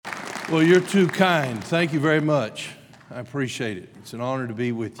Well, you're too kind. Thank you very much. I appreciate it. It's an honor to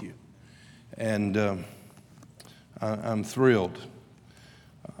be with you. And I'm thrilled.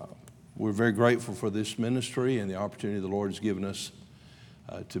 We're very grateful for this ministry and the opportunity the Lord has given us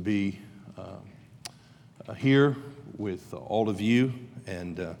to be here with all of you.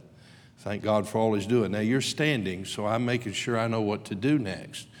 And thank God for all He's doing. Now, you're standing, so I'm making sure I know what to do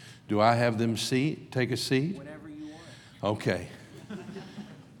next. Do I have them take a seat? Whatever you want. Okay.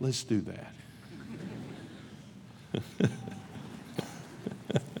 Let's do that.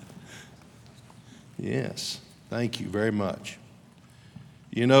 Yes, thank you very much.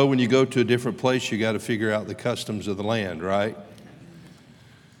 You know, when you go to a different place, you got to figure out the customs of the land, right?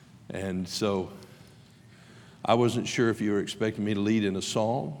 And so I wasn't sure if you were expecting me to lead in a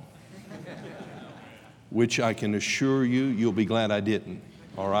song, which I can assure you, you'll be glad I didn't,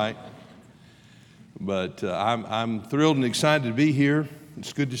 all right? But I'm thrilled and excited to be here.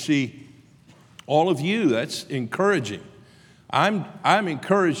 It's good to see all of you. That's encouraging. I'm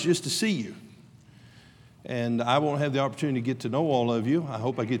encouraged just to see you. And I won't have the opportunity to get to know all of you. I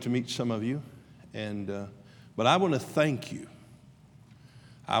hope I get to meet some of you. But I want to thank you.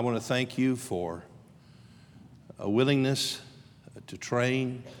 I want to thank you for a willingness to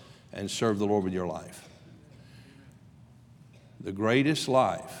train and serve the Lord with your life. The greatest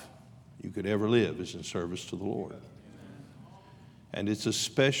life you could ever live is in service to the Lord. And it's a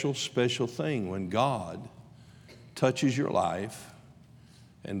special, special thing when God touches your life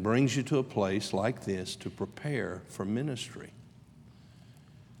and brings you to a place like this to prepare for ministry.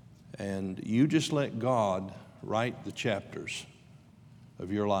 And you just let God write the chapters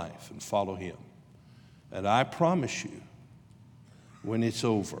of your life and follow Him. And I promise you, when it's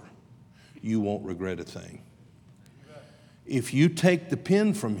over, you won't regret a thing. If you take the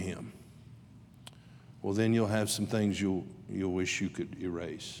pen from Him, well, then you'll have some things you'll wish you could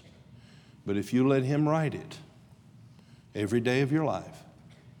erase. But if you let Him write it every day of your life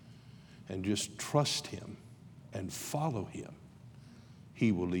and just trust Him and follow Him,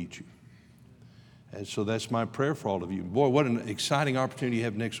 He will lead you. And so that's my prayer for all of you. Boy, what an exciting opportunity you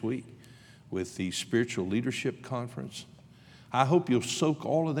have next week with the Spiritual Leadership Conference. I hope you'll soak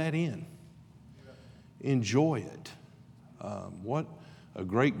all of that in. Enjoy it. What a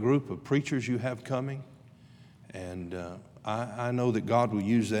great group of preachers you have coming. And I know that God will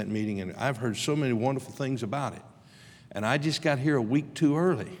use that meeting, and I've heard so many wonderful things about it. And I just got here a week too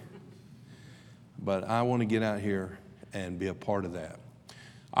early. But I want to get out here and be a part of that.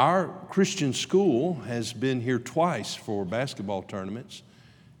 Our Christian school has been here twice for basketball tournaments,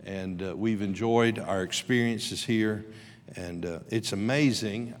 and we've enjoyed our experiences here. And it's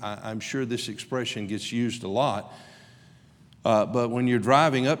amazing. I'm sure this expression gets used a lot. But when you're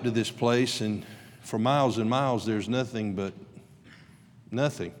driving up to this place and for miles and miles, there's nothing but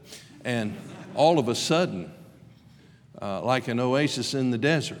nothing. And all of a sudden, like an oasis in the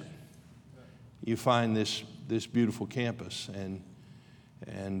desert, you find this beautiful campus.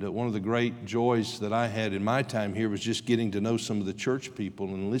 And one of the great joys that I had in my time here was just getting to know some of the church people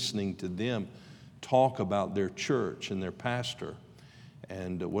and listening to them talk about their church and their pastor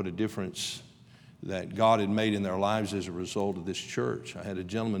and what a difference that God had made in their lives as a result of this church. I had a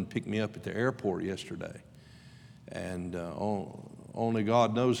gentleman pick me up at the airport yesterday, and only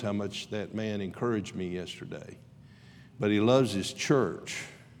God knows how much that man encouraged me yesterday. But he loves his church,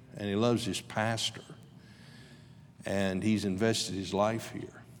 and he loves his pastor, and he's invested his life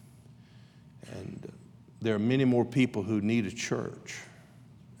here. And there are many more people who need a church,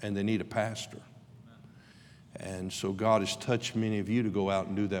 and they need a pastor. And so God has touched many of you to go out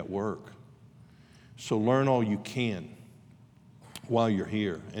and do that work. So learn all you can while you're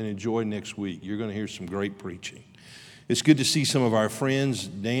here and enjoy next week. You're going to hear some great preaching. It's good to see some of our friends,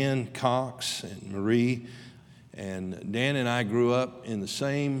 Dan Cox and Marie. And Dan and I grew up in the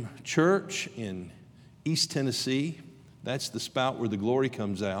same church in East Tennessee. That's the spout where the glory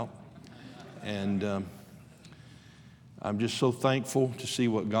comes out. And I'm just so thankful to see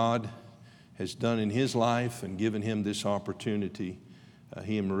what God has done in his life and given him this opportunity,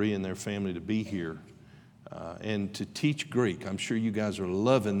 he and Marie and their family, to be here and to teach Greek. I'm sure you guys are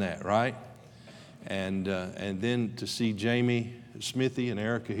loving that, right? And then to see Jamie, Smithy, and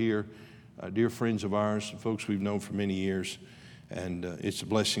Erica here, dear friends of ours, folks we've known for many years. And it's a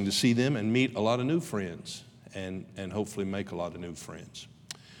blessing to see them and meet a lot of new friends and hopefully make a lot of new friends.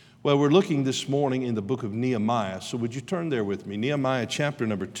 Well, we're looking this morning in the book of Nehemiah. So would you turn there with me? Nehemiah chapter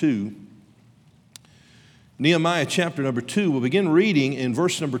number 2. Nehemiah chapter number 2, we'll begin reading in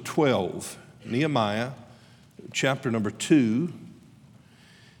verse number 12. Nehemiah chapter number 2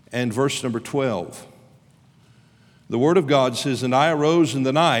 and verse number 12. The Word of God says, "And I arose in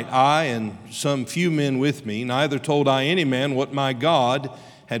the night, I and some few men with me, neither told I any man what my God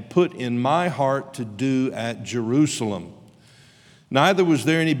had put in my heart to do at Jerusalem. Neither was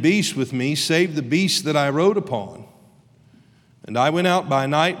there any beast with me, save the beast that I rode upon. And I went out by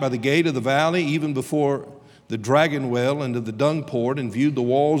night by the gate of the valley, even before the dragon well into the dung port, and viewed the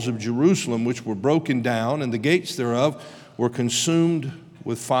walls of Jerusalem, which were broken down, and the gates thereof were consumed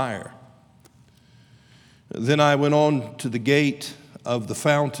with fire. Then I went on to the gate of the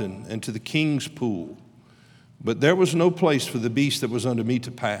fountain and to the king's pool, but there was no place for the beast that was unto me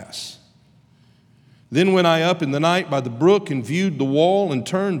to pass. Then went I up in the night by the brook and viewed the wall, and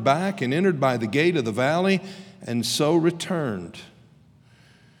turned back and entered by the gate of the valley, and so returned.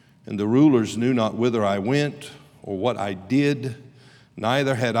 And the rulers knew not whither I went or what I did,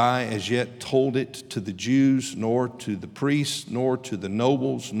 neither had I as yet told it to the Jews, nor to the priests, nor to the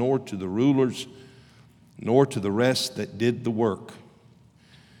nobles, nor to the rulers, nor to the rest that did the work.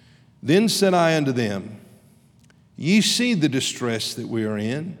 Then said I unto them, Ye see the distress that we are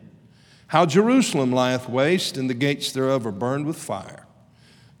in, how Jerusalem lieth waste, and the gates thereof are burned with fire.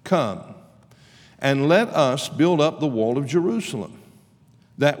 Come, and let us build up the wall of Jerusalem,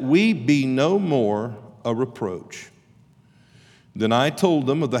 that we be no more a reproach. Then I told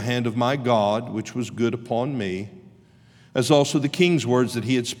them of the hand of my God, which was good upon me, as also the king's words that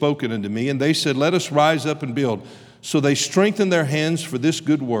he had spoken unto me. And they said, Let us rise up and build. So they strengthened their hands for this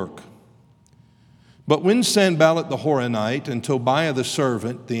good work. But when Sanballat the Horonite, and Tobiah the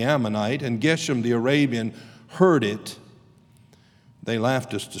servant, the Ammonite, and Geshem the Arabian heard it, they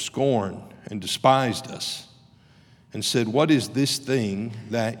laughed us to scorn and despised us, and said, What is this thing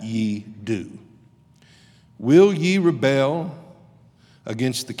that ye do? Will ye rebel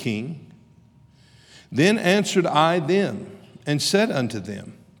against the king? Then answered I them, and said unto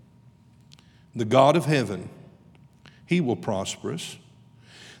them, The God of heaven, he will prosper us.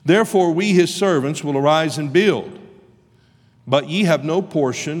 Therefore we his servants will arise and build. But ye have no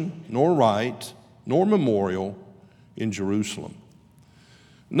portion, nor right, nor memorial in Jerusalem.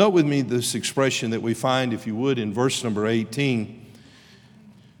 Note with me this expression that we find, if you would, in verse number 18.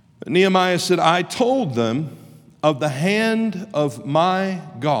 Nehemiah said, I told them of the hand of my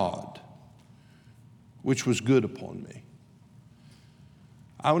God, which was good upon me.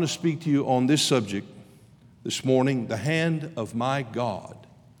 I want to speak to you on this subject this morning. The hand of my God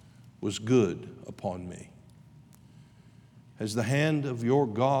was good upon me. Has the hand of your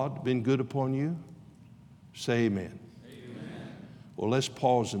God been good upon you? Say amen. Amen. Well, let's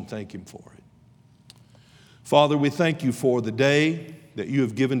pause and thank him for it. Father, we thank you for the day that you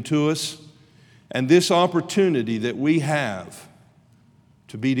have given to us and this opportunity that we have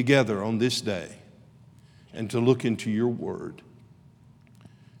to be together on this day and to look into your word.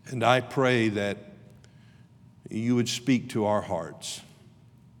 And I pray that you would speak to our hearts.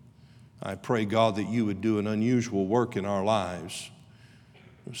 I pray, God, that you would do an unusual work in our lives,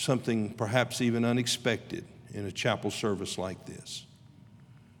 something perhaps even unexpected in a chapel service like this.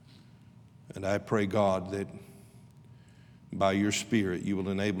 And I pray, God, that by your Spirit you will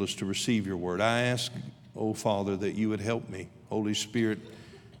enable us to receive your word. I ask, oh Father, that you would help me. Holy Spirit,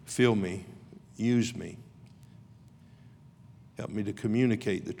 fill me, use me. Help me to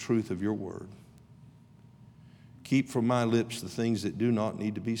communicate the truth of your word. Keep from my lips the things that do not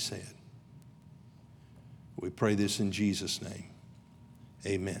need to be said. We pray this in Jesus' name.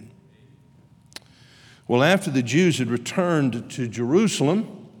 Amen. Well, after the Jews had returned to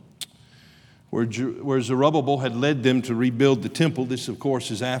Jerusalem, where Zerubbabel had led them to rebuild the temple, this, of course,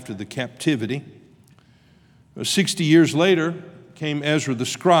 is after the captivity. 60 years later came Ezra the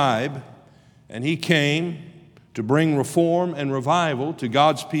scribe, and he came to bring reform and revival to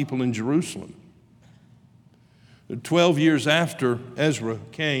God's people in Jerusalem. 12 years after Ezra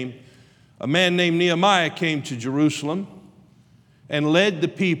came, a man named Nehemiah came to Jerusalem and led the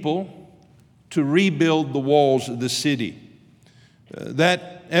people to rebuild the walls of the city.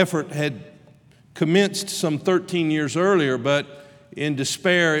 That effort had commenced some 13 years earlier, but in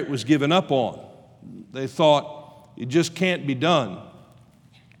despair it was given up on. They thought, it just can't be done.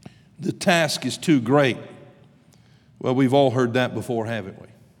 The task is too great. Well, we've all heard that before, haven't we?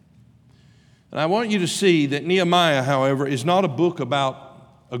 And I want you to see that Nehemiah, however, is not a book about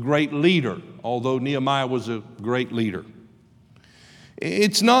a great leader, although Nehemiah was a great leader.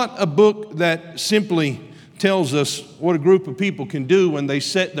 It's not a book that simply tells us what a group of people can do when they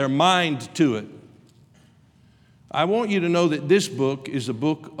set their mind to it. I want you to know that this book is a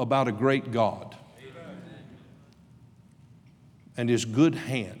book about a great God and his good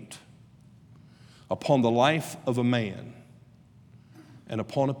hand upon the life of a man and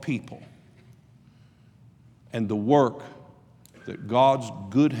upon a people and the work that God's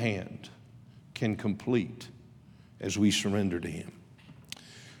good hand can complete as we surrender to Him.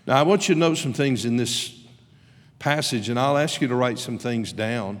 Now, I want you to note some things in this passage, and I'll ask you to write some things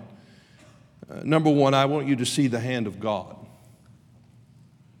down. Number one, I want you to see the hand of God.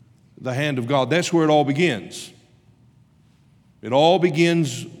 The hand of God. That's where it all begins. It all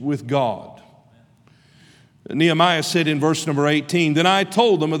begins with God. Nehemiah said in verse number 18, "Then I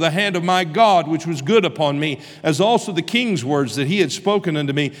told them of the hand of my God, which was good upon me, as also the king's words that he had spoken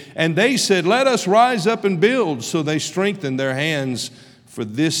unto me. And they said, Let us rise up and build. So they strengthened their hands for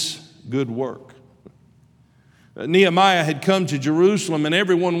this good work." Nehemiah had come to Jerusalem, and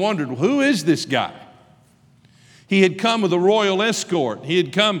everyone wondered, who is this guy? He had come with a royal escort. He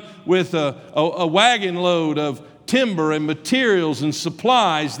had come with a wagon load of timber and materials and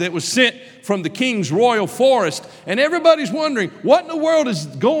supplies that was sent from the king's royal forest. And everybody's wondering, what in the world is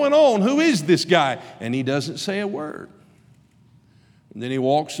going on? Who is this guy? And he doesn't say a word. And then he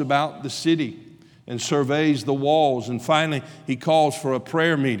walks about the city and surveys the walls. And finally, he calls for a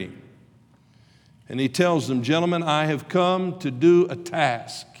prayer meeting. And he tells them, "Gentlemen, I have come to do a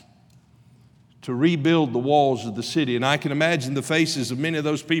task, to rebuild the walls of the city." And I can imagine the faces of many of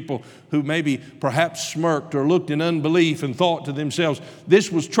those people who maybe perhaps smirked or looked in unbelief and thought to themselves,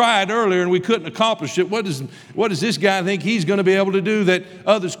 this was tried earlier and we couldn't accomplish it. What does this guy think he's going to be able to do that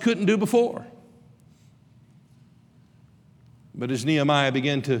others couldn't do before? But as Nehemiah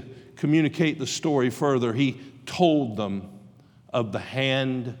began to communicate the story further, he told them of the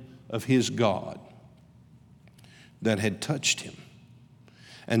hand of his God that had touched him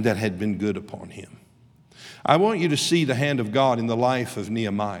and that had been good upon him. I want you to see the hand of God in the life of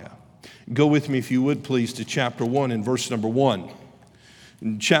Nehemiah. Go with me, if you would, please, to chapter 1 and verse number 1.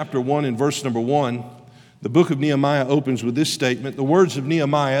 In chapter 1 and verse number 1, the book of Nehemiah opens with this statement: "The words of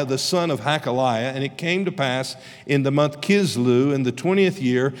Nehemiah, the son of Hakaliah, and it came to pass in the month Kislew, in the 20th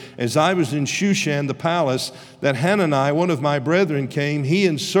year, as I was in Shushan the palace, that Hanani, one of my brethren, came, he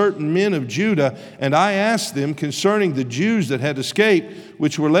and certain men of Judah, and I asked them concerning the Jews that had escaped,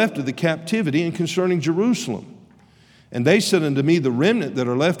 which were left of the captivity, and concerning Jerusalem. And they said unto me, The remnant that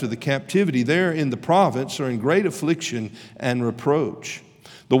are left of the captivity there in the province are in great affliction and reproach.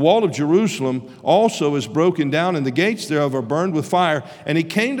 The wall of Jerusalem also is broken down, and the gates thereof are burned with fire. And it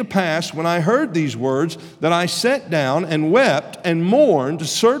came to pass, when I heard these words, that I sat down and wept and mourned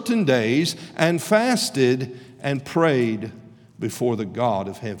certain days, and fasted and prayed before the God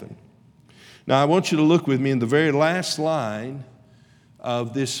of heaven." Now I want you to look with me in the very last line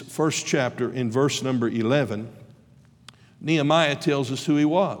of this first chapter in verse number 11. Nehemiah tells us who he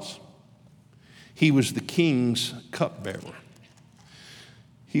was. He was the king's cupbearer.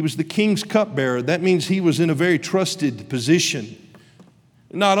 He was the king's cupbearer. That means he was in a very trusted position.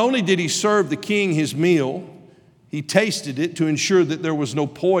 Not only did he serve the king his meal, he tasted it to ensure that there was no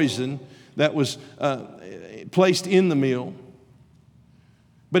poison that was placed in the meal,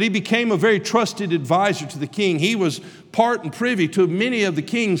 but he became a very trusted advisor to the king. He was part and privy to many of the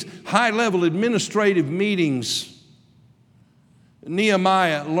king's high-level administrative meetings.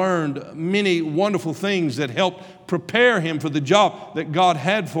 Nehemiah learned many wonderful things that helped prepare him for the job that God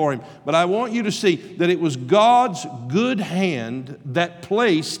had for him. But I want you to see that it was God's good hand that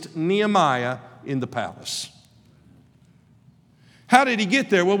placed Nehemiah in the palace. How did he get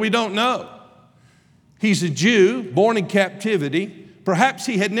there? Well, we don't know. He's a Jew, born in captivity. Perhaps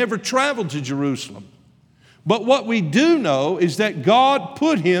he had never traveled to Jerusalem. But what we do know is that God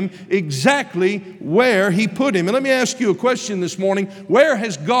put him exactly where He put him. And let me ask you a question this morning. Where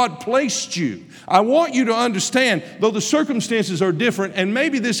has God placed you? I want you to understand, though the circumstances are different, and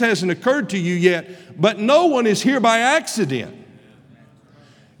maybe this hasn't occurred to you yet, but no one is here by accident.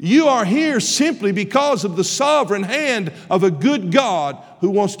 You are here simply because of the sovereign hand of a good God who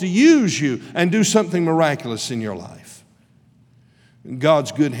wants to use you and do something miraculous in your life.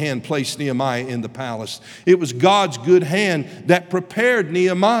 God's good hand placed Nehemiah in the palace. It was God's good hand that prepared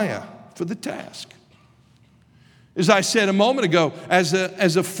Nehemiah for the task. As I said a moment ago, as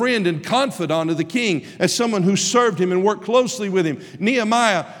a friend and confidant of the king, as someone who served him and worked closely with him,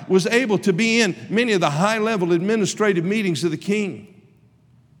 Nehemiah was able to be in many of the high-level administrative meetings of the king.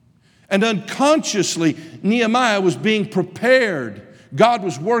 And unconsciously, Nehemiah was being prepared. God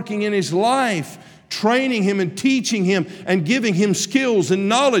was working in his life, training him and teaching him and giving him skills and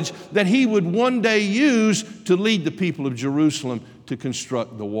knowledge that he would one day use to lead the people of Jerusalem to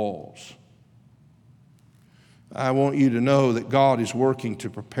construct the walls. I want you to know that God is working to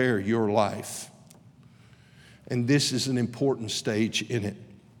prepare your life. And this is an important stage in it.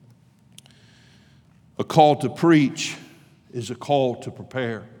 A call to preach is a call to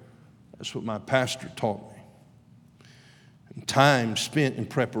prepare. That's what my pastor taught me. Time spent in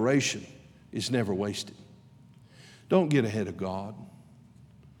preparation is never wasted. Don't get ahead of God.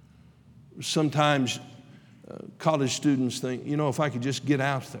 Sometimes college students think, if I could just get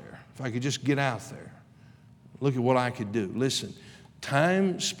out there, look at what I could do. Listen,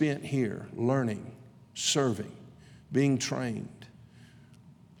 time spent here learning, serving, being trained,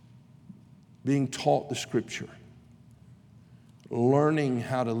 being taught the Scripture, learning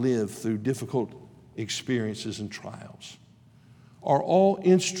how to live through difficult experiences and trials are all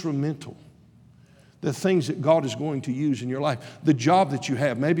instrumental. The things that God is going to use in your life. The job that you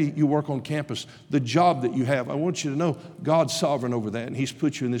have, maybe you work on campus, the job that you have, I want you to know God's sovereign over that and He's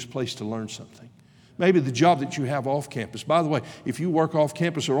put you in this place to learn something. Maybe the job that you have off campus. By the way, if you work off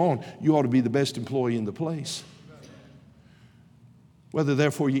campus or on, you ought to be the best employee in the place. Whether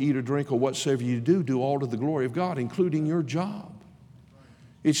therefore you eat or drink or whatsoever you do, do all to the glory of God, including your job.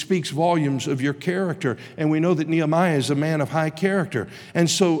 It speaks volumes of your character. And we know that Nehemiah is a man of high character. And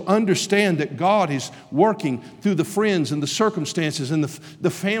so understand that God is working through the friends and the circumstances and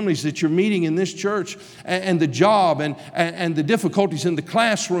the families that you're meeting in this church and the job and the difficulties in the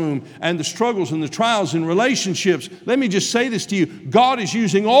classroom and the struggles and the trials in relationships. Let me just say this to you. God is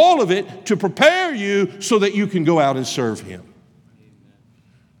using all of it to prepare you so that you can go out and serve Him.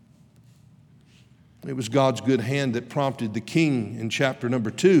 It was God's good hand that prompted the king in chapter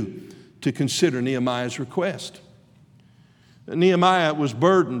number 2 to consider Nehemiah's request. Nehemiah was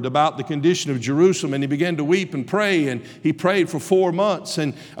burdened about the condition of Jerusalem, and he began to weep and pray, and he prayed for 4 months,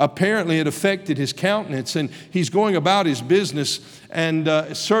 and apparently it affected his countenance, and he's going about his business and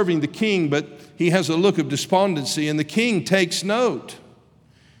serving the king, but he has a look of despondency, and the king takes note.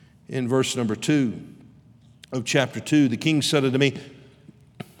 In verse number 2 of chapter 2, the king said unto me,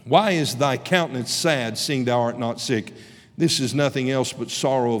 why is thy countenance sad, seeing thou art not sick? This is nothing else but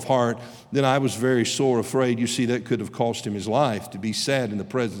sorrow of heart. Then I was very sore afraid. You see, that could have cost him his life, to be sad in the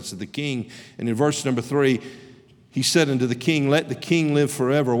presence of the king. And in verse number 3, he said unto the king, let the king live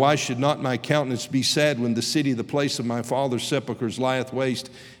forever. Why should not my countenance be sad when the city, the place of my father's sepulchres, lieth waste,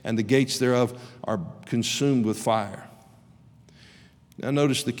 and the gates thereof are consumed with fire? Now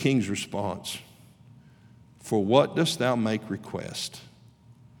notice the king's response. For what dost thou make request?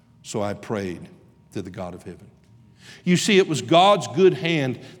 So I prayed to the God of heaven. You see, it was God's good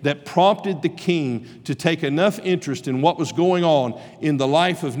hand that prompted the king to take enough interest in what was going on in the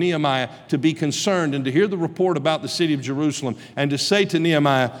life of Nehemiah to be concerned and to hear the report about the city of Jerusalem and to say to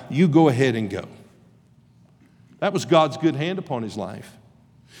Nehemiah, you go ahead and go. That was God's good hand upon his life.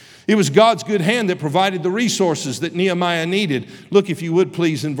 It was God's good hand that provided the resources that Nehemiah needed. Look, if you would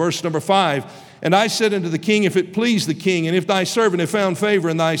please, in verse number 5. And I said unto the king, if it please the king, and if thy servant have found favor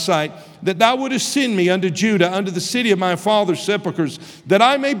in thy sight, that thou wouldest send me unto Judah, unto the city of my father's sepulchres, that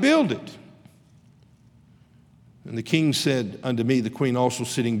I may build it. And the king said unto me, the queen also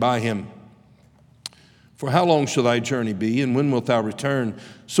sitting by him, for how long shall thy journey be, and when wilt thou return?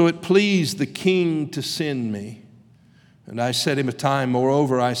 So it pleased the king to send me. And I set him a time.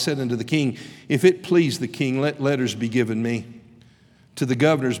 Moreover, I said unto the king, if it please the king, let letters be given me to the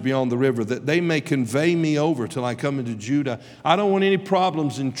governors beyond the river, that they may convey me over till I come into Judah. I don't want any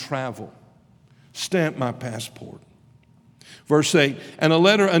problems in travel. Stamp my passport. Verse 8, and a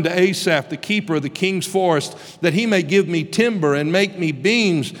letter unto Asaph, the keeper of the king's forest, that he may give me timber and make me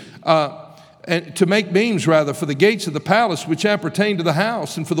beams, and to make beams rather for the gates of the palace which appertain to the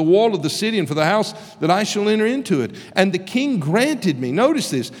house, and for the wall of the city, and for the house that I shall enter into it. And the king granted me,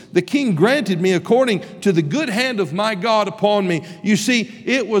 notice this, the king granted me according to the good hand of my God upon me. You see,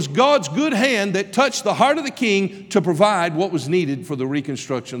 it was God's good hand that touched the heart of the king to provide what was needed for the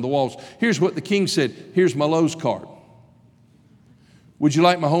reconstruction of the walls. Here's what the king said, here's my Lowe's card. Would you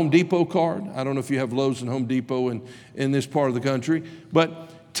like my Home Depot card? I don't know if you have Lowe's and Home Depot in this part of the country,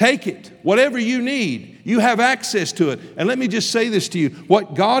 but take it. Whatever you need, you have access to it. And let me just say this to you.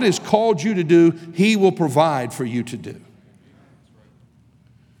 What God has called you to do, He will provide for you to do.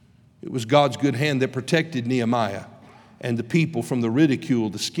 It was God's good hand that protected Nehemiah and the people from the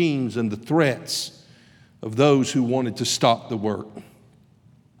ridicule, the schemes, and the threats of those who wanted to stop the work.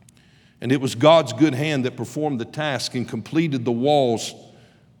 And it was God's good hand that performed the task and completed the walls.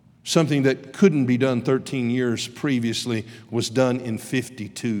 Something that couldn't be done 13 years previously was done in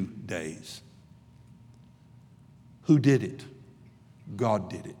 52 days. Who did it? God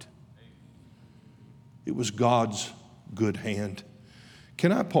did it. It was God's good hand.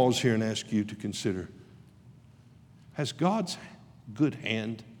 Can I pause here and ask you to consider, has God's good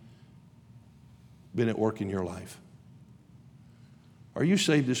hand been at work in your life? Are you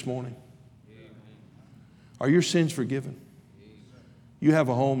saved this morning? Are your sins forgiven? You have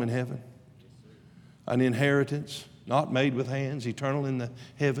a home in heaven, an inheritance, not made with hands, eternal in the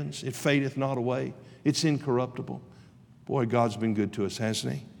heavens. It fadeth not away. It's incorruptible. Boy, God's been good to us,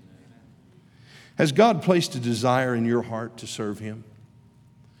 hasn't He? Has God placed a desire in your heart to serve Him?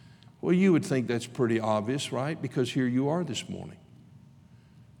 Well, you would think that's pretty obvious, right? Because here you are this morning.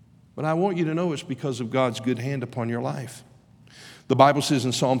 But I want you to know it's because of God's good hand upon your life. The Bible says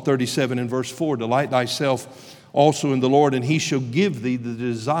in Psalm 37 and verse 4, delight thyself also in the Lord, and He shall give thee the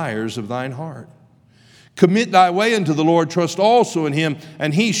desires of thine heart. Commit thy way unto the Lord, trust also in Him,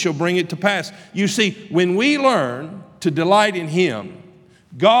 and He shall bring it to pass. You see, when we learn to delight in Him,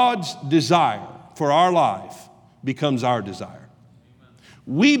 God's desire for our life becomes our desire.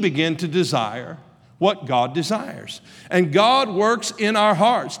 We begin to desire what God desires. And God works in our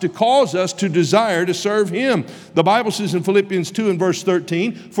hearts to cause us to desire to serve Him. The Bible says in Philippians 2 and verse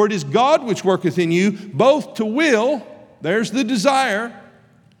 13, for it is God which worketh in you both to will, there's the desire,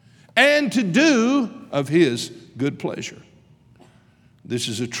 and to do of His good pleasure. This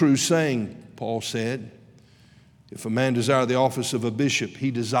is a true saying, Paul said. If a man desire the office of a bishop,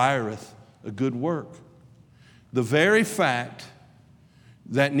 he desireth a good work. The very fact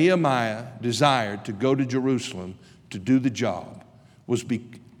that Nehemiah desired to go to Jerusalem to do the job was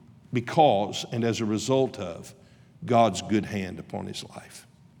because and as a result of God's good hand upon his life.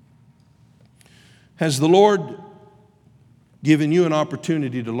 Has the Lord given you an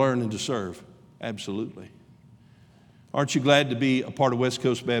opportunity to learn and to serve? Absolutely. Aren't you glad to be a part of West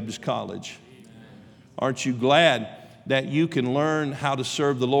Coast Baptist College? Aren't you glad that you can learn how to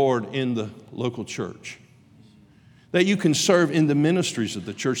serve the Lord in the local church? That you can serve in the ministries of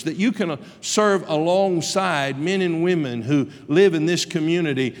the church, that you can serve alongside men and women who live in this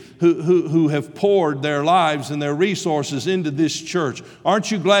community, who have poured their lives and their resources into this church.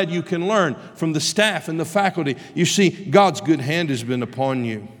 Aren't you glad you can learn from the staff and the faculty? You see, God's good hand has been upon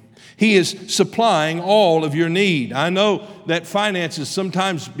you. He is supplying all of your need. I know that finances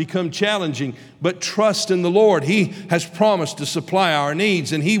sometimes become challenging, but trust in the Lord. He has promised to supply our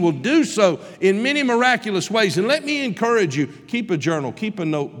needs, and He will do so in many miraculous ways. And let me encourage you, keep a journal, keep a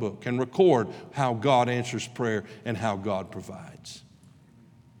notebook, and record how God answers prayer and how God provides.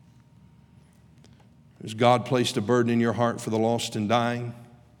 Has God placed a burden in your heart for the lost and dying?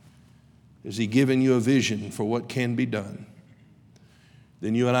 Has He given you a vision for what can be done?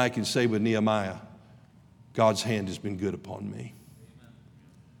 Then you and I can say with Nehemiah, God's hand has been good upon me.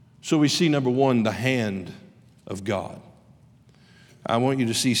 So we see, number one, the hand of God. I want you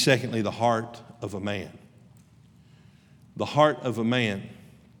to see, secondly, the heart of a man. The heart of a man.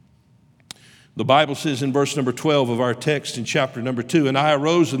 The Bible says in verse number 12 of our text in chapter number 2, and I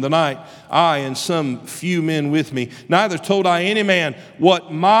arose in the night, I and some few men with me. Neither told I any man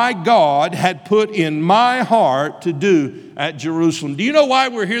what my God had put in my heart to do at Jerusalem. Do you know why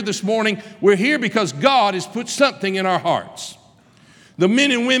we're here this morning? We're here because God has put something in our hearts. The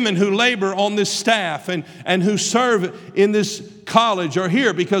men and women who labor on this staff and who serve in this college are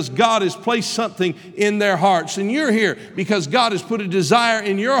here because God has placed something in their hearts. And you're here because God has put a desire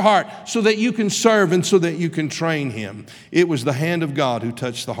in your heart so that you can serve and so that you can train Him. It was the hand of God who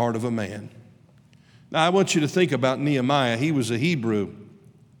touched the heart of a man. Now, I want you to think about Nehemiah. He was a Hebrew,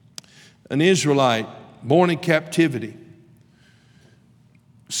 an Israelite, born in captivity,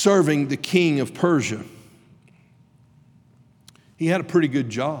 serving the king of Persia. He had a pretty good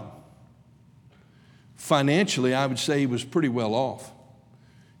job. Financially, I would say he was pretty well off.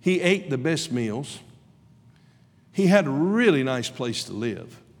 He ate the best meals. He had a really nice place to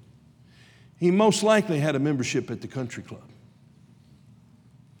live. He most likely had a membership at the country club.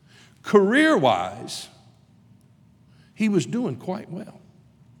 Career-wise, he was doing quite well.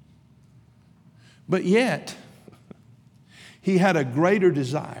 But yet, he had a greater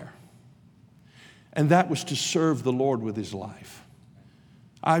desire, and that was to serve the Lord with his life.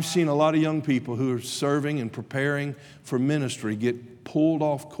 I've seen a lot of young people who are serving and preparing for ministry get pulled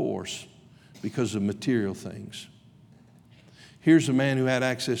off course because of material things. Here's a man who had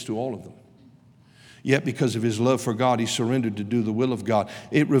access to all of them. Yet because of his love for God, he surrendered to do the will of God.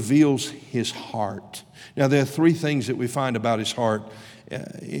 It reveals his heart. Now, there are three things that we find about his heart,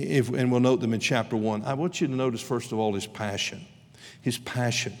 and we'll note them in chapter 1. I want you to notice, first of all, his passion. His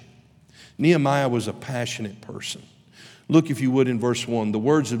passion. Nehemiah was a passionate person. Look, if you would, in verse 1, the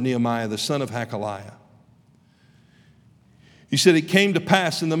words of Nehemiah, the son of Hakaliah. He said, it came to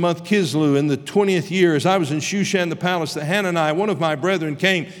pass in the month Kislev, in the 20th year, as I was in Shushan the palace, that Hananiah, one of my brethren,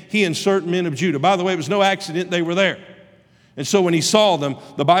 came, he and certain men of Judah. By the way, it was no accident they were there. And so when he saw them,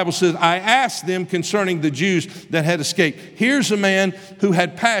 the Bible says, I asked them concerning the Jews that had escaped. Here's a man who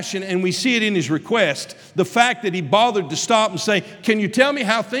had passion, and we see it in his request. The fact that he bothered to stop and say, can you tell me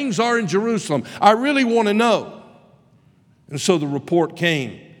how things are in Jerusalem? I really want to know. And so the report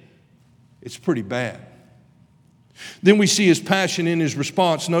came. It's pretty bad. Then we see his passion in his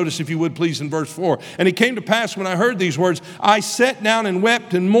response. Notice, if you would please, in verse 4. And it came to pass when I heard these words, I sat down and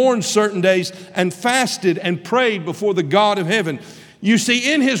wept and mourned certain days and fasted and prayed before the God of heaven. You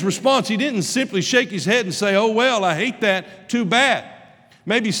see, in his response, he didn't simply shake his head and say, oh, well, I hate that, too bad.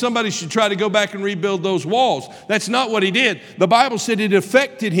 Maybe somebody should try to go back and rebuild those walls. That's not what he did. The Bible said it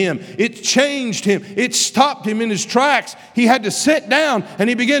affected him. It changed him. It stopped him in his tracks. He had to sit down and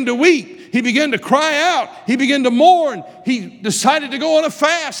he began to weep. He began to cry out. He began to mourn. He decided to go on a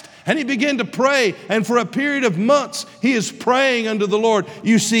fast and he began to pray. And for a period of months, he is praying unto the Lord.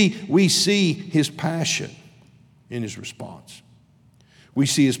 You see, we see his passion in his response. We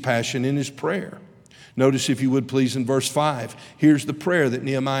see his passion in his prayer. Notice, if you would please, in verse 5, here's the prayer that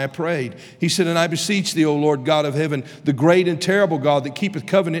Nehemiah prayed. He said, and I beseech thee, O Lord God of heaven, the great and terrible God that keepeth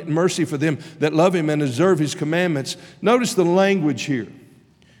covenant and mercy for them that love him and observe his commandments. Notice the language here.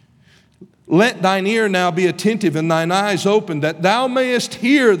 Let thine ear now be attentive and thine eyes open, that thou mayest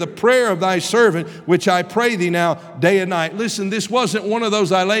hear the prayer of thy servant, which I pray thee now day and night. Listen, this wasn't one of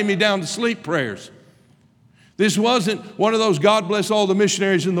those I lay me down to sleep prayers. This wasn't one of those God bless all the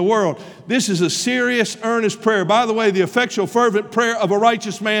missionaries in the world. This is a serious, earnest prayer. By the way, the effectual, fervent prayer of a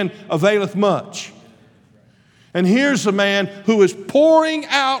righteous man availeth much. And here's a man who is pouring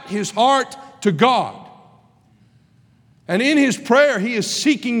out his heart to God. And in his prayer, he is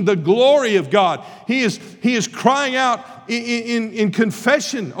seeking the glory of God. He is crying out in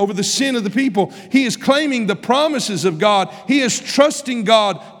confession over the sin of the people. He is claiming the promises of God. He is trusting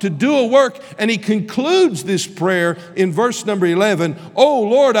God to do a work. And he concludes this prayer in verse number 11. O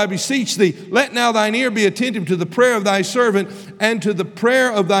Lord, I beseech thee, let now thine ear be attentive to the prayer of thy servant and to the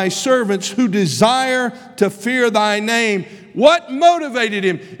prayer of thy servants who desire to fear thy name. What motivated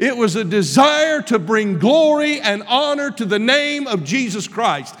him? It was a desire to bring glory and honor to the name of Jesus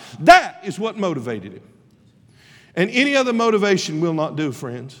Christ. That is what motivated him. And any other motivation will not do,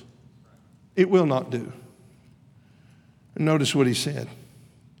 friends. It will not do. And notice what he said.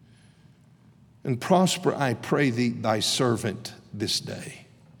 And prosper, I pray thee, thy servant this day,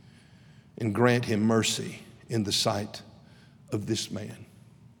 and grant him mercy in the sight of this man.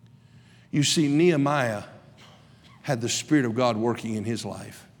 You see, Nehemiah had the Spirit of God working in his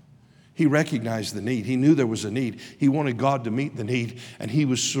life. He recognized the need. He knew there was a need. He wanted God to meet the need, and he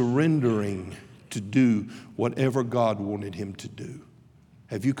was surrendering to do whatever God wanted him to do.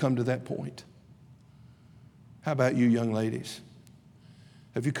 Have you come to that point? How about you, young ladies?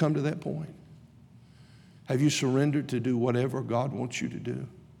 Have you come to that point? Have you surrendered to do whatever God wants you to do?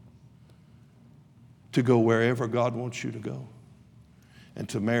 To go wherever God wants you to go? And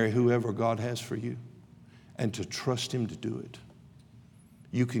to marry whoever God has for you? And to trust him to do it.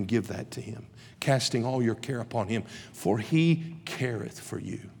 You can give that to him, casting all your care upon him, for he careth for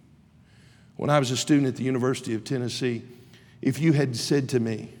you. When I was a student at the University of Tennessee, if you had said to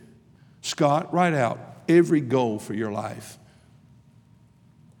me, Scott, write out every goal for your life,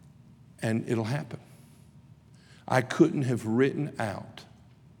 and it'll happen, I couldn't have written out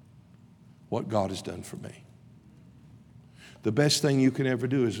what God has done for me. The best thing you can ever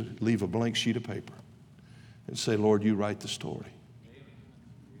do is leave a blank sheet of paper and say, Lord, you write the story.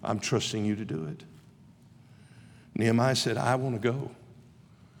 I'm trusting you to do it. Nehemiah said, I want to go.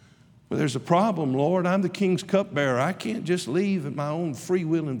 Well, there's a problem, Lord. I'm the king's cupbearer. I can't just leave at my own free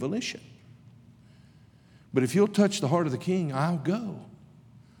will and volition. But if you'll touch the heart of the king, I'll go.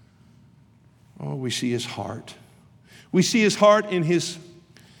 Oh, we see his heart. We see his heart in his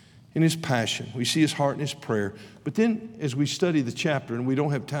passion. We see his heart in his prayer. But then as we study the chapter, and we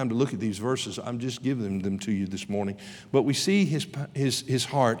don't have time to look at these verses, I'm just giving them to you this morning. But we see his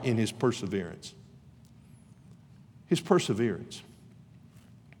heart in his perseverance. His perseverance.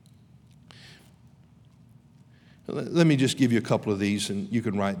 Let me just give you a couple of these and you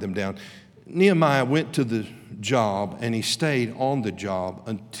can write them down. Nehemiah went to the job and he stayed on the job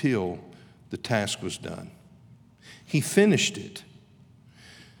until the task was done. He finished it,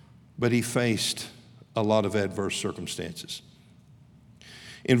 but he faced a lot of adverse circumstances.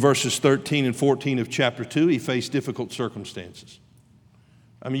 In verses 13 and 14 of chapter 2, he faced difficult circumstances.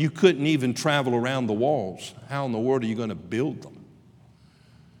 I mean, you couldn't even travel around the walls. How in the world are you going to build them?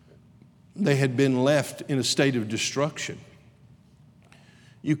 They had been left in a state of destruction.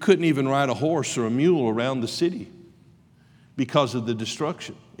 You couldn't even ride a horse or a mule around the city because of the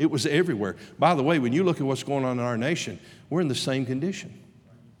destruction. It was everywhere. By the way, when you look at what's going on in our nation, we're in the same condition.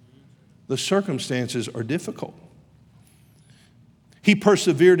 The circumstances are difficult. He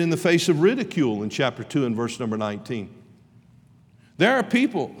persevered in the face of ridicule in chapter 2 and verse number 19. There are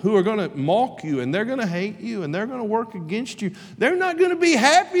people who are going to mock you, and they're going to hate you, and they're going to work against you. They're not going to be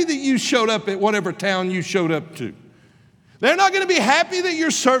happy that you showed up at whatever town you showed up to. They're not going to be happy that you're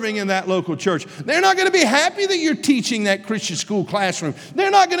serving in that local church. They're not going to be happy that you're teaching that Christian school classroom.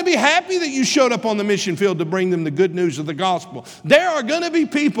 They're not going to be happy that you showed up on the mission field to bring them the good news of the gospel. There are going to be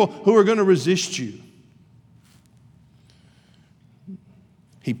people who are going to resist you.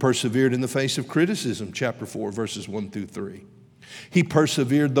 He persevered in the face of criticism, chapter 4, verses 1 through 3. He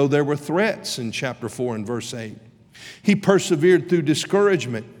persevered though there were threats in chapter 4 and verse 8. He persevered through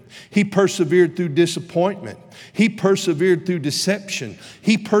discouragement. He persevered through disappointment. He persevered through deception.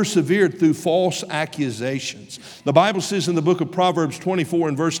 He persevered through false accusations. The Bible says in the book of Proverbs 24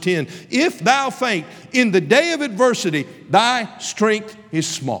 and verse 10, if thou faint in the day of adversity, thy strength is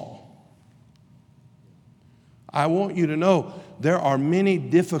small. I want you to know there are many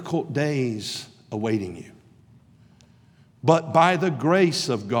difficult days awaiting you. But by the grace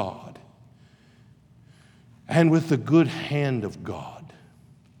of God and with the good hand of God,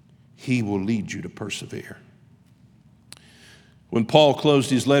 He will lead you to persevere. When Paul closed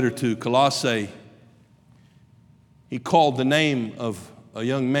his letter to Colossae, he called the name of a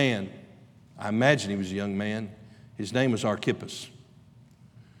young man. I imagine he was a young man. His name was Archippus.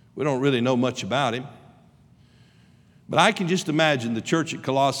 We don't really know much about him. But I can just imagine the church at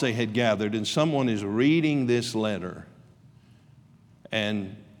Colossae had gathered, and someone is reading this letter.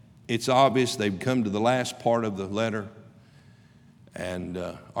 And it's obvious they've come to the last part of the letter. And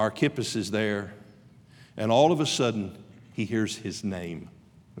Archippus is there. And all of a sudden, he hears his name.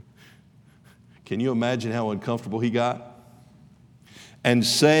 Can you imagine how uncomfortable he got? And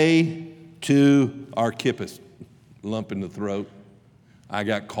say to Archippus, lump in the throat, I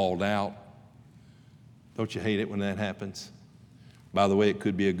got called out. Don't you hate it when that happens? By the way, it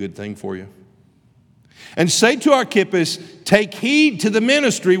could be a good thing for you. And say to Archippus, take heed to the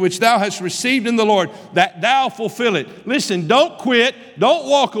ministry which thou hast received in the Lord, that thou fulfill it. Listen, don't quit, don't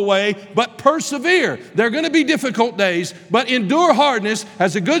walk away, but persevere. There are going to be difficult days, but endure hardness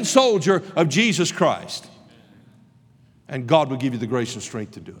as a good soldier of Jesus Christ. And God will give you the grace and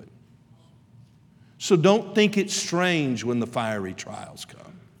strength to do it. So don't think it's strange when the fiery trials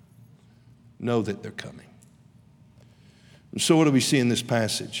come. Know that they're coming. And so what do we see in this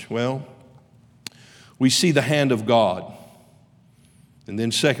passage? Well, we see the hand of God. And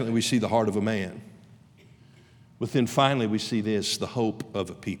then secondly, we see the heart of a man. But then finally, we see this, the hope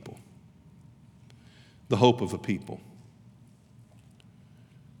of a people. The hope of a people.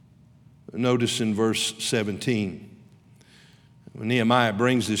 Notice in verse 17, when Nehemiah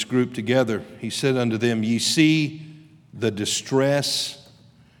brings this group together, he said unto them, ye see the distress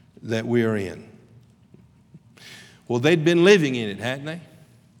that we are in. Well, they'd been living in it, hadn't they?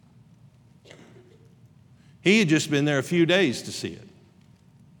 He had just been there a few days to see it.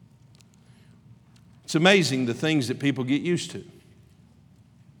 It's amazing the things that people get used to.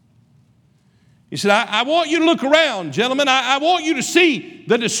 He said, I want you to look around, gentlemen. I want you to see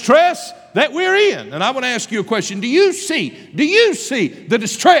the distress that we're in. And I want to ask you a question. Do you see the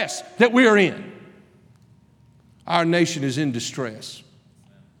distress that we're in? Our nation is in distress.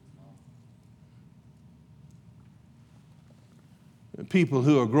 People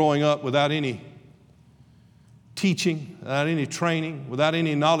who are growing up without any teaching, without any training, without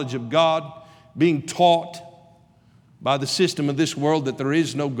any knowledge of God, being taught by the system of this world that there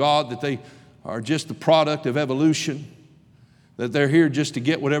is no God, that they are just the product of evolution, that they're here just to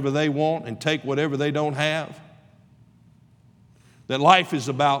get whatever they want and take whatever they don't have, that life is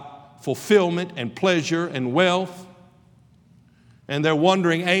about fulfillment and pleasure and wealth, and they're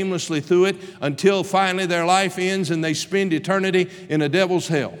wandering aimlessly through it until finally their life ends and they spend eternity in a devil's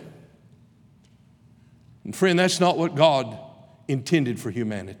hell. And friend, that's not what God intended for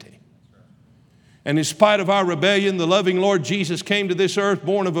humanity. And in spite of our rebellion, the loving Lord Jesus came to this earth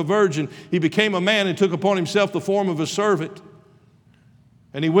born of a virgin. He became a man and took upon himself the form of a servant.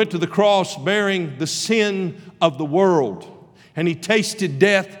 And he went to the cross bearing the sin of the world. And he tasted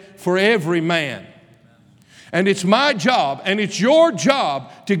death for every man. And it's my job and it's your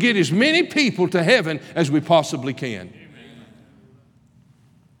job to get as many people to heaven as we possibly can.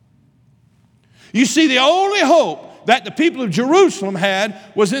 You see, the only hope that the people of Jerusalem had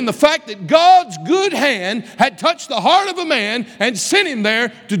was in the fact that God's good hand had touched the heart of a man and sent him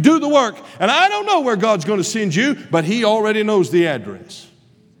there to do the work. And I don't know where God's going to send you, but He already knows the address.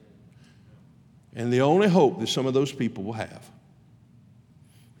 And the only hope that some of those people will have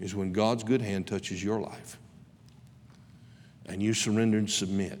is when God's good hand touches your life and you surrender and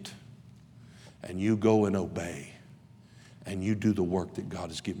submit and you go and obey and you do the work that God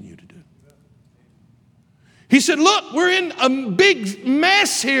has given you to do. He said, look, we're in a big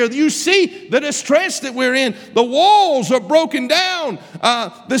mess here. You see the distress that we're in. The walls are broken down.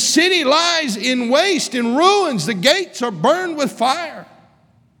 The city lies in waste, in ruins. The gates are burned with fire.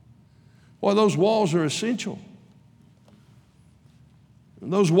 Well, those walls are essential.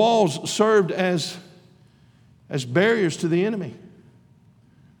 Those walls served as barriers to the enemy.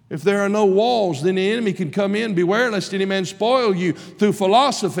 If there are no walls, then the enemy can come in. Beware lest any man spoil you through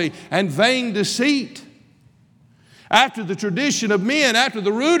philosophy and vain deceit, after the tradition of men, after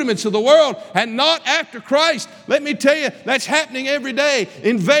the rudiments of the world, and not after Christ. Let me tell you, that's happening every day.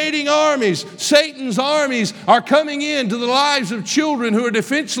 Invading armies, Satan's armies are coming into the lives of children who are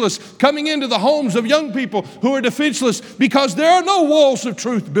defenseless, coming into the homes of young people who are defenseless because there are no walls of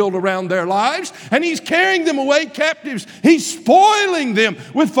truth built around their lives, and he's carrying them away captives. He's spoiling them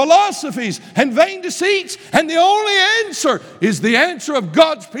with philosophies and vain deceits, and the only answer is the answer of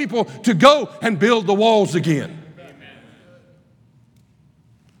God's people to go and build the walls again.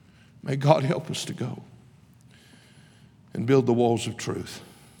 May God help us to go and build the walls of truth.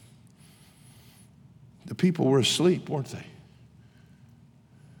 The people were asleep, weren't they?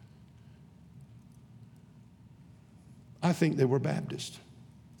 I think they were Baptists.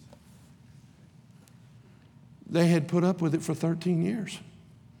 They had put up with it for 13 years.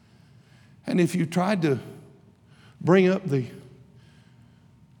 And if you tried to bring up the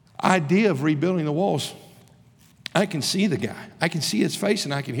idea of rebuilding the walls, I can see the guy. I can see his face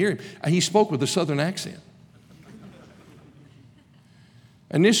and I can hear him. He spoke with a southern accent.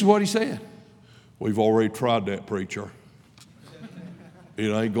 And this is what he said. We've already tried that, preacher. It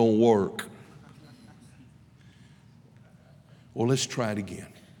ain't going to work. Well, let's try it again.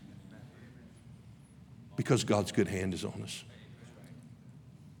 Because God's good hand is on us.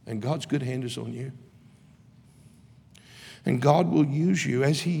 And God's good hand is on you. And God will use you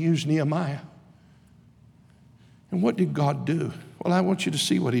as he used Nehemiah. And what did God do? Well, I want you to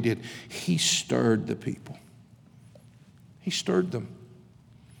see what he did. He stirred the people. He stirred them.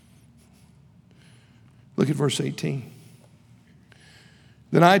 Look at verse 18.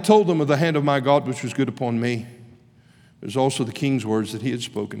 Then I told them of the hand of my God which was good upon me. There's also the king's words that he had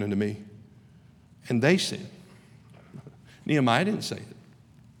spoken unto me. And they said, Nehemiah didn't say it.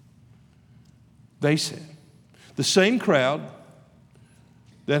 They said, the same crowd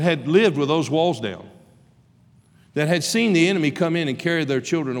that had lived with those walls down, that had seen the enemy come in and carry their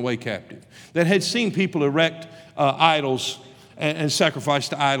children away captive, that had seen people erect idols and sacrifice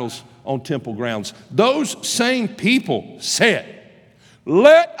to idols on temple grounds. Those same people said,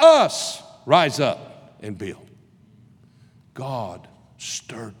 let us rise up and build. God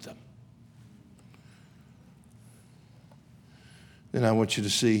stirred them. Then I want you to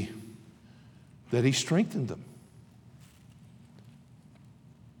see that he strengthened them.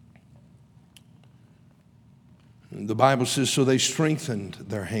 The Bible says, so they strengthened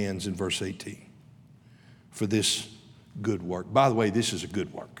their hands in verse 18 for this good work. By the way, this is a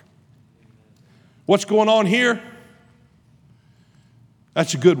good work. What's going on here?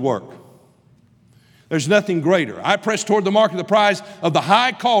 That's a good work. There's nothing greater. I press toward the mark of the prize of the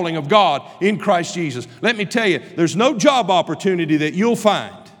high calling of God in Christ Jesus. Let me tell you, there's no job opportunity that you'll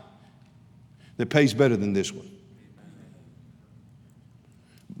find that pays better than this one.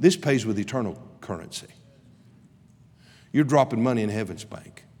 This pays with eternal currency. You're dropping money in heaven's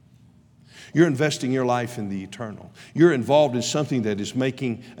bank. You're investing your life in the eternal. You're involved in something that is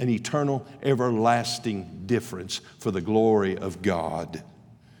making an eternal, everlasting difference for the glory of God.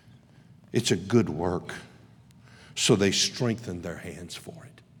 It's a good work. So they strengthened their hands for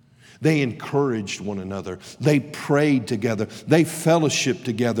it. They encouraged one another. They prayed together. They fellowshiped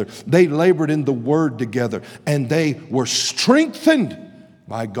together. They labored in the word together. And they were strengthened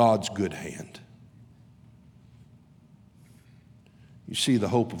by God's good hand. You see the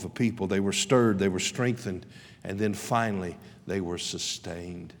hope of a people. They were stirred, they were strengthened, and then finally they were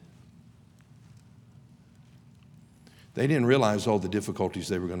sustained. They didn't realize all the difficulties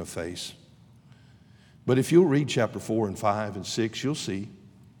they were going to face. But if you'll read chapter 4 and 5 and 6, you'll see.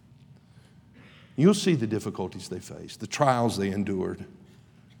 You'll see the difficulties they faced, the trials they endured,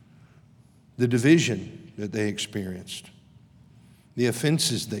 the division that they experienced, the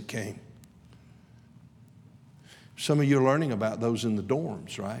offenses that came. Some of you are learning about those in the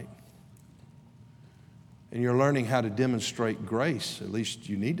dorms, right? And you're learning how to demonstrate grace. At least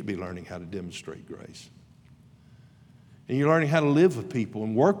you need to be learning how to demonstrate grace. And you're learning how to live with people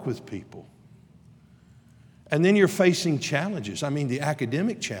and work with people. And then you're facing challenges. I mean, the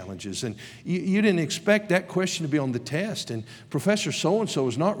academic challenges. And you didn't expect that question to be on the test. And Professor so-and-so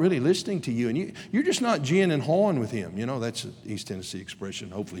is not really listening to you. And you're just not geeing and hawing with him. You know, that's an East Tennessee expression.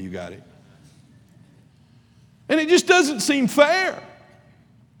 Hopefully you got it. And it just doesn't seem fair.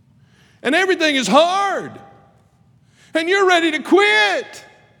 And everything is hard. And you're ready to quit.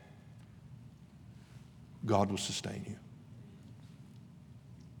 God will sustain you.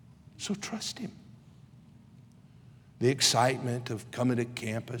 So trust Him. The excitement of coming to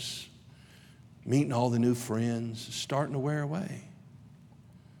campus, meeting all the new friends, is starting to wear away.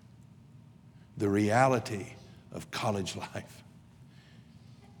 The reality of college life,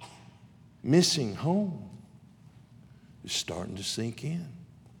 missing home, is starting to sink in.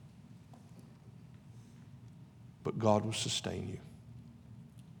 But God will sustain you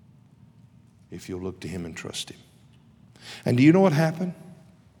if you'll look to Him and trust Him. And do you know what happened?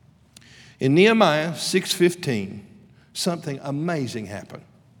 In Nehemiah 6:15, something amazing happened.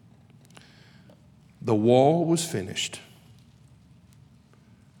 The wall was finished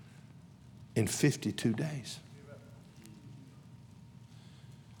in 52 days.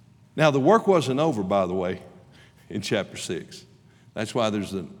 Now, the work wasn't over, by the way, in chapter 6. That's why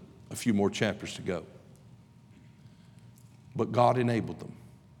there's a few more chapters to go. But God enabled them,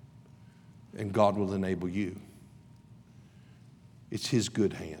 and God will enable you. It's His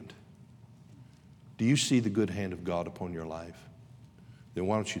good hand. Do you see the good hand of God upon your life? Then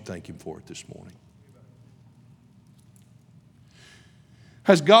why don't you thank Him for it this morning?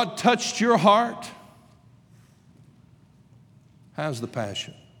 Has God touched your heart? How's the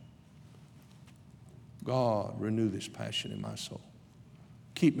passion? God, renew this passion in my soul.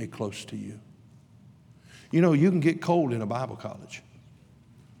 Keep me close to you. You know, you can get cold in a Bible college.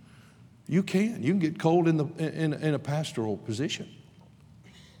 You can. You can get cold in a pastoral position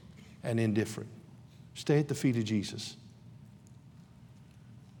and indifferent. Stay at the feet of Jesus.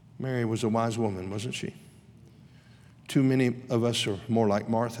 Mary was a wise woman, wasn't she? Too many of us are more like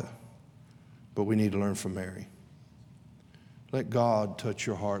Martha, but we need to learn from Mary. Let God touch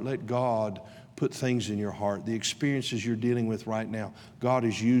your heart. Let God put things in your heart. The experiences you're dealing with right now, God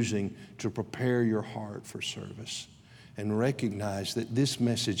is using to prepare your heart for service. And recognize that this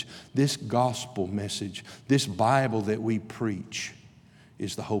message, this gospel message, this Bible that we preach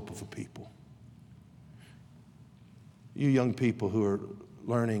is the hope of a people. You young people who are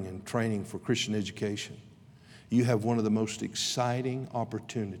learning and training for Christian education, you have one of the most exciting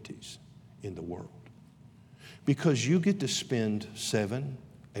opportunities in the world. Because you get to spend 7,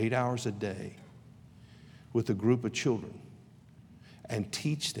 8 hours a day with a group of children and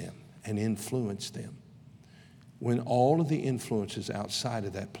teach them and influence them. When all of the influences outside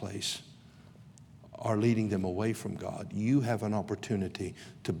of that place are leading them away from God, you have an opportunity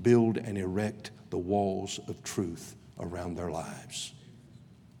to build and erect the walls of truth around their lives.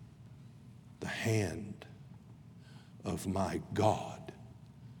 The hand of my God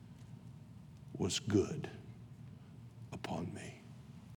was good upon me.